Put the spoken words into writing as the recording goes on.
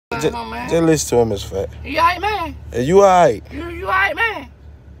Just listen to him, Mr. Fat. You all right, man? Hey, you all right? You all right, man?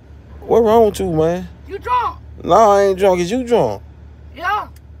 What wrong with you, man? You drunk? No, I ain't drunk. Is you drunk? Yeah.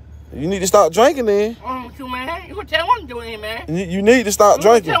 You need to stop drinking then. What's wrong with you, man? You gonna tell what to do in, man? You need to stop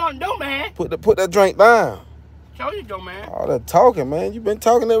drinking. You gonna tell what to do, man? Put that drink down. Show you do, man. All that talking, man. You been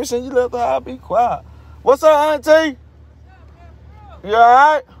talking ever since you left the house. Be quiet. What's up, Auntie? You all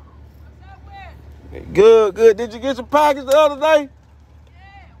right? Good, good. Did you get your package the other day?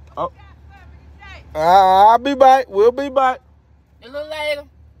 Yeah. Oh. I'll be back. We'll be back. A little later.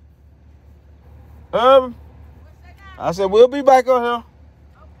 I said we'll be back on here.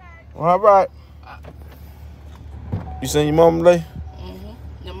 Okay. All right. You seen your mom today?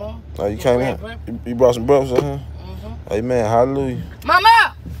 Mm-hmm. Your mom? Oh, you came in? You brought some breakfast in here? Mm-hmm. Amen. Hallelujah.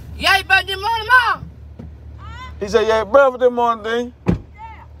 Mama! You ate breakfast this morning, Mom? He said you ate breakfast this morning, didn't you?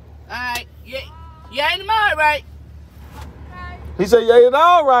 Yeah. All right. You ate them all right? Okay. He said you ate it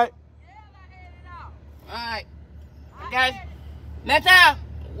all right. Yeah, I ate it all. All right. Guys, next time,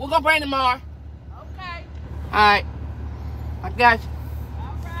 we're going to bring tomorrow. Okay. All right. I got you.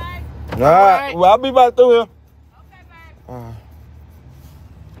 All right. Well, I'll be back through here. Okay, man.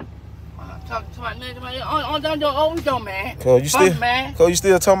 Talk to my nigga, man. On the door, man. Cole, you still, man. Cole, you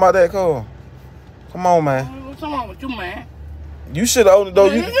still talking about that, Cole? Come on, man. What's wrong with you, man? You should have opened the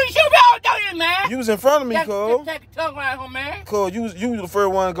door. You should have opened the door, man. You was in front of me, Cole. Take a tongue right home, man. Cole, you was the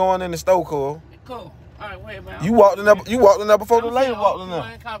first one going in the store, Cole. Cool. All right, wait, man. You walked in there before the lady walked in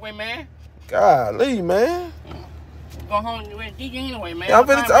there. Conway, man. Golly, man. Go home with DJ anyway, man. Yeah, I'm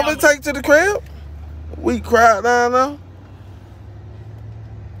gonna take you to the crib. We cried down there.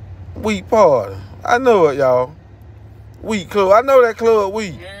 We party. I know it, y'all. We club. I know that club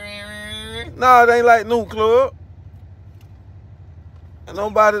we. No, it ain't like new club. Ain't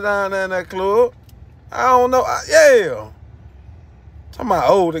nobody down there in that club. I don't know. Yeah. Talking about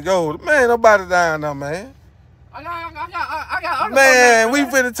old and gold. Man, nobody down there, man. I got man, we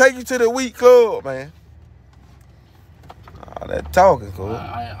finna take you to the week club, man. All that talking, cool.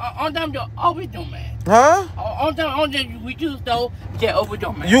 On them door, overdone, man. Huh? On them, we do though, just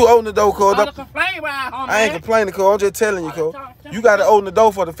overdone, man. You open the door, Cole. I'm complaining right home, man. I ain't complaining, Cole. I'm just telling you, Cole. You got to open the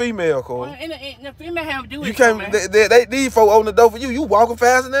door for the female, Cole. And the female have to do it. You can't. These folk open the door for you. You walking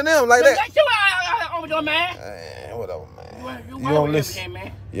faster than them, like that. That's you, I overdone, man. Man, whatever, man. You don't listen. Everything,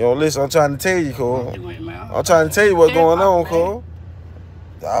 man. You don't listen. I'm trying to tell you, Cole. I'm trying to tell you what's Tell going on, man. Cole.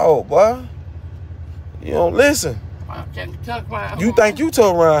 Oh, boy. You don't listen. You think you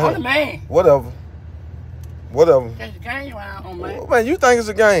tough around here? I'm the man. Whatever. That's a game around home, man. Man, you think it's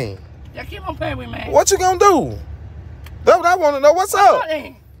a game? Yeah, keep on playing with me, man. What you gonna do? That's what I want to know. What's up?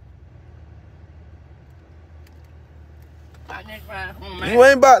 You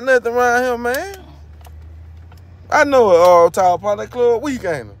ain't about nothing around here, man. I know it. Tall Party Club week,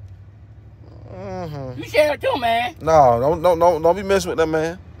 ain't it? You share it too, man. No, don't be messing with that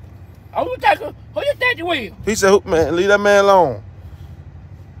man. Who you think you will? He said, man, leave that man alone.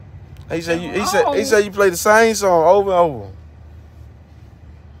 He said you play the same song over and over.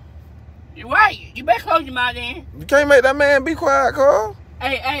 You right. You better close your mouth then. You can't make that man be quiet, Carl.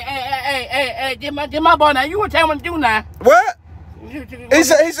 Hey, did my boy now. You want to tell him what to do now. What? He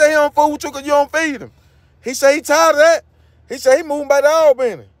said he don't fool with you because you don't feed him. He said he tired of that. He said he moving by the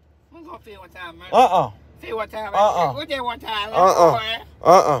Albany. I'm going to feel one time, man. Feel one time, man. What's that one time?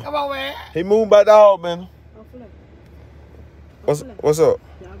 Come on, man. He moving by the Albany. What's up?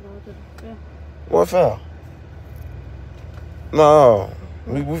 What fell? No.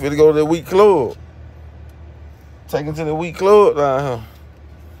 We finna go to the week club. Take him to the week club down here.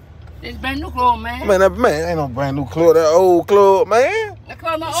 It's brand new club, man. Man, that man ain't no brand new club. That old club, man. That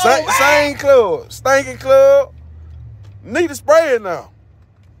club not old, man. Same club. Stinking club. Need to spray it now.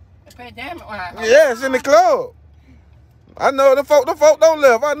 Yeah, it's in the club. I know the folk don't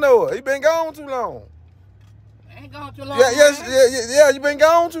left. I know it. He been gone too long. Ain't gone too long. Yeah, you been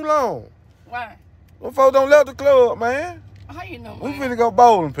gone too long. Why? The folk don't left the club, man. How you know, man? We finna go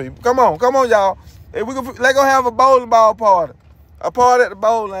bowling, people. Come on, y'all. Hey, let's go have a bowling ball party. A party at the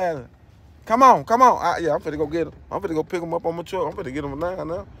bowling alley. Come on. Yeah, I'm finna go get him. I'm finna go pick him up on my truck. I'm finna get him from 9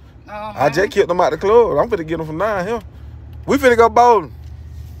 now. I just kicked him out the club. I'm finna get him from 9 here. We finna go bowling.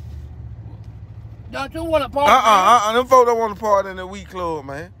 Don't you want to party? Them folks don't want to party in the week club,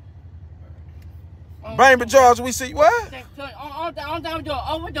 man. Bring the jars, we see what?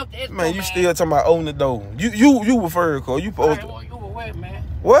 Man, you still talking about own the door. You were first, Cole. You supposed to. You were where, man?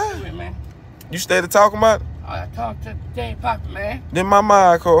 What? You were, man. You started talking about it? I talked to Dave Papa, man. Then my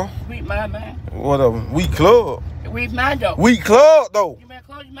mind, Cole. Week mind, man. Whatever. Week club. Week mind, though. Week club, though. You better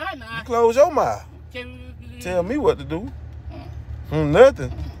close your mind now. You close your mind. Tell me what to do.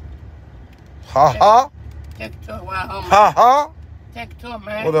 Nothing. Ha ha. Take it to her while home. Ha ha. Take it to her,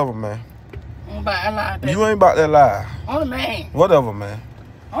 man. Whatever, man. I'm about that lie, baby. You ain't about that lie. On the man. Whatever, man.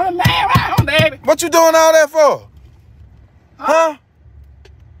 On the man right home, baby. What you doing all that for? Huh?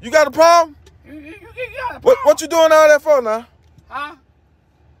 You got a problem? You got a problem. What you doing all that for now? Huh?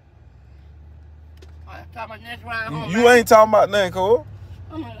 I'm talking about next ride home, You ain't talking about nothing, Cole.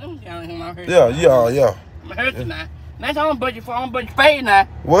 I'm down here, I'm hurt. Yeah. I'm hurt tonight. Next I'm budget for, I'm budget paid now.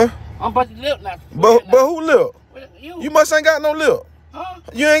 What? I'm budget lip now. But who lip? You. You must ain't got no lip. Huh?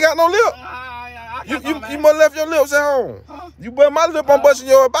 You ain't got no lip. You must left your lips at home. Huh? You bust my lip, I'm busting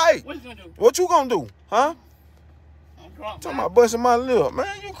your bite. What you gonna do? What you gonna do? Huh? I'm drunk, Talking about busting my lip. Man,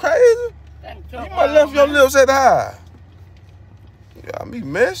 you crazy? You You must left your lips at the high. You got me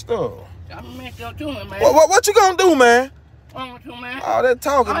messed up. I'm messed up too, man. What you gonna do, man? What's wrong with you, man? All that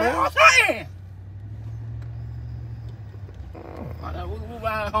talking, man. What's saying?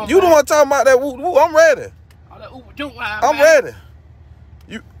 You the one talking about that woo woo. I'm ready. I'm ready.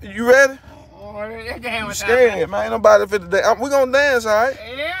 You ready? You scared, man. Ain't nobody fit today. We gonna dance, all right?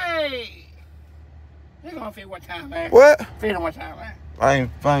 Hey. You gonna fit one time, man. What? Fit one time, man. I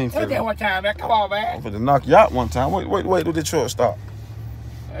ain't fit. Fit one time, man. Come on, man. I'm finna knock you out one time. Wait, do the truck stop.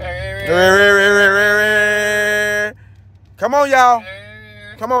 Come on, y'all.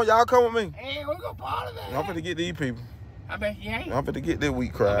 Come on, y'all. Come with me. Hey, we gonna party, man. I'm finna get these people. I bet you ain't. I'm finna get that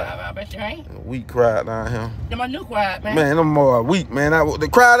wheat crowd. I bet you ain't. Wheat crowd down here. They're my new crowd, man. Man, them more weak, man. The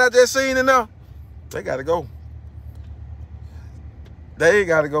crowd I just seen in there, they gotta go. They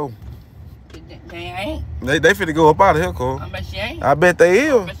gotta go. They ain't. They finna go up out of here, Cole. I bet you ain't. I bet they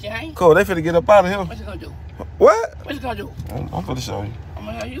is. I bet you ain't. Cole, they finna get up out of here. What you gonna do? What? What you gonna do? I'm finna show you. I'm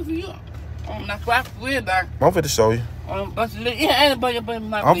gonna help you for you. I'm not quite for real, dog. I'm finna show you. I'm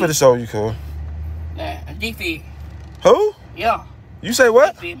finna show you, Cole. Nah, D-Fit. Who? Yeah. You say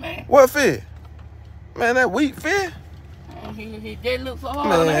what? D-Fit, man. What fit? Man, that wheat fit? They look so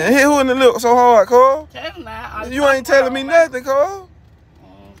hard, man. Who in the look so hard, Cole? Tell him now. You ain't telling me nothing, Cole.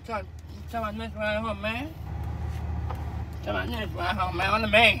 Tell my next ride home, man. Tell my next ride home, man. I'm the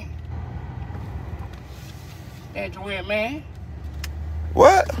man. That's the way, man.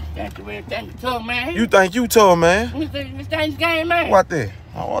 What? That's the way. That's the tough, man. You think you tough, man? This thing's game, man. What there?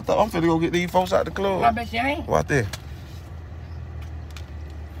 I'm finna go get these folks out the club. I bet you ain't. What there?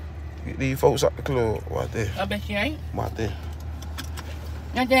 Get these folks out the club. What there? I bet you ain't. What there?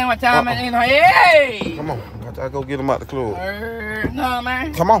 That damn what time, man. Hey! Come on. I gotta go get them out the club. No,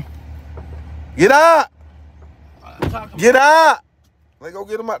 man. Come on. Get out! Get out! Let's go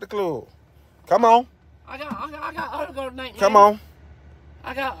get them out the club. Come on. I got other go tonight, man. Come on.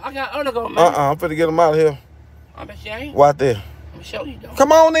 I got other go, man. I'm finna get them out of here. I bet you ain't. What there? Let me show you, though.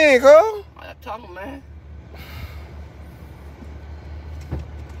 Come on in, cuz. I got talking, man.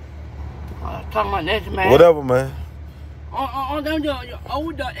 I talking about this, man. Whatever, man. Don't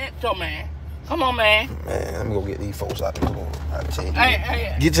do the extra, man. Come on, man. Man, let me go get these folks out the club. I tell you.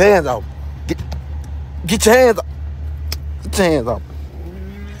 Hey. Get your hands off. Get your hands off. Get your hands off.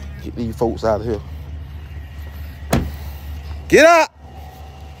 Get these folks out of here. Get out.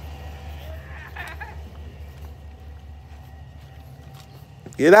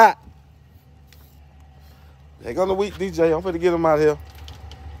 Get out. They on the week, DJ. I'm finna get them out of here.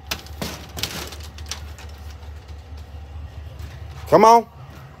 Come on.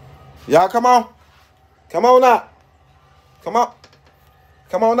 Y'all come on. Come on out. Come on.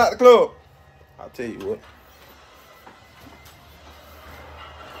 Come on out the club. I'll tell you what.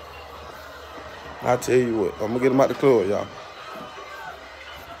 I'll tell you what. I'm going to get them out the club, y'all.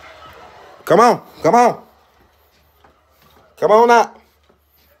 Come on. Come on. Come on out.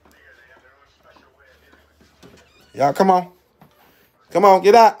 Y'all come on. Come on,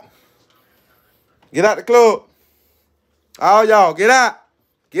 get out. Get out the club. All y'all, get out.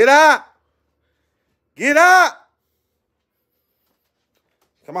 Get out. Get out.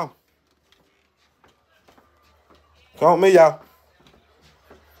 Come on. Come on with me, y'all.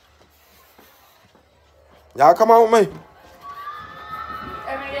 Y'all come on with me.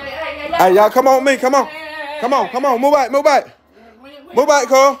 Hey, y'all come on with me. Come on. Come on, come on. Move back, move back. Move back,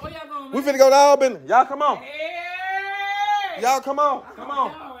 Cole. We finna go to Albany. Y'all come on. Y'all come on. Come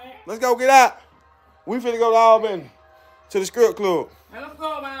on. Let's go get out. We finna go to Albany. To the script club.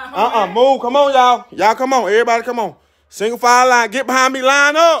 Move. Come on, y'all. Y'all come on. Everybody come on. Single file line. Get behind me.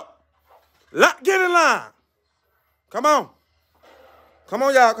 Line up. Get in line. Come on. Come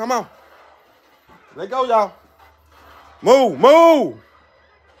on, y'all. Come on. Let's go, y'all. Move. Move.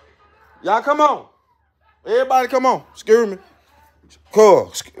 Y'all come on. Everybody come on. Excuse me.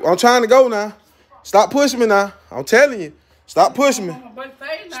 Cool. I'm trying to go now. Stop pushing me now. I'm telling you. Stop pushing me.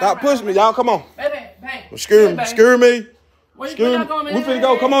 Stop pushing me, y'all. Come on. Screw me. We finna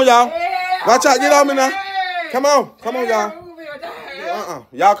go. Come on, y'all. Watch out. Get on me now. Come on. Come on, y'all.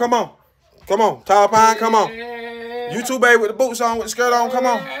 Y'all, come on. Come on. Tall Pine, come on. You two, baby, with the boots on, with the skirt on. Come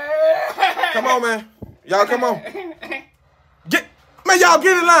on. Come on, man. Y'all, come on. Man, y'all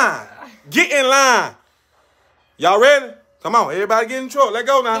get in line. Get in line. Y'all ready? Come on. Everybody get in the truck. Let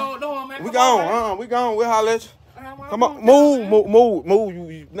go now. We gone. We gone. We'll holler at you. Come on.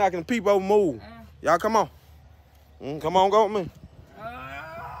 Move. You knocking the people over. Move. Y'all, come on. Come on, go with me.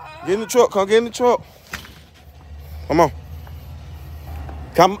 Get in the truck. Come get in the truck. Come on.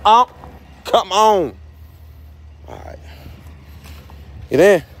 Come on. Come on. All right. Get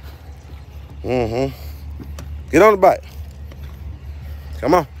in. Get on the bike.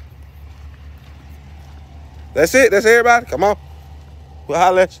 Come on. That's it. That's everybody. Come on. We'll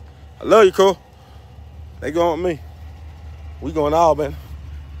holler at you. I love you, Cole. They going with me. We going all, man.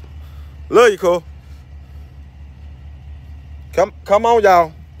 Love you, Cole. Come on,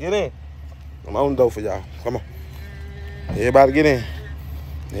 y'all. Get in. I'm on the door for y'all. Come on. Everybody get in.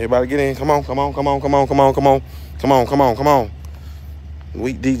 Everybody get in. Come on.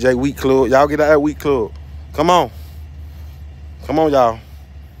 Week DJ, week club. Y'all get out that week club. Come on. Come on, y'all.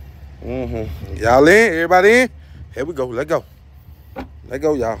 Y'all in? Everybody in? Here we go. Let go. Let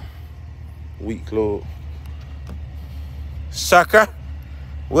go, y'all. Week club. Sucker.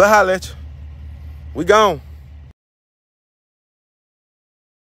 We'll holler at you. We gone.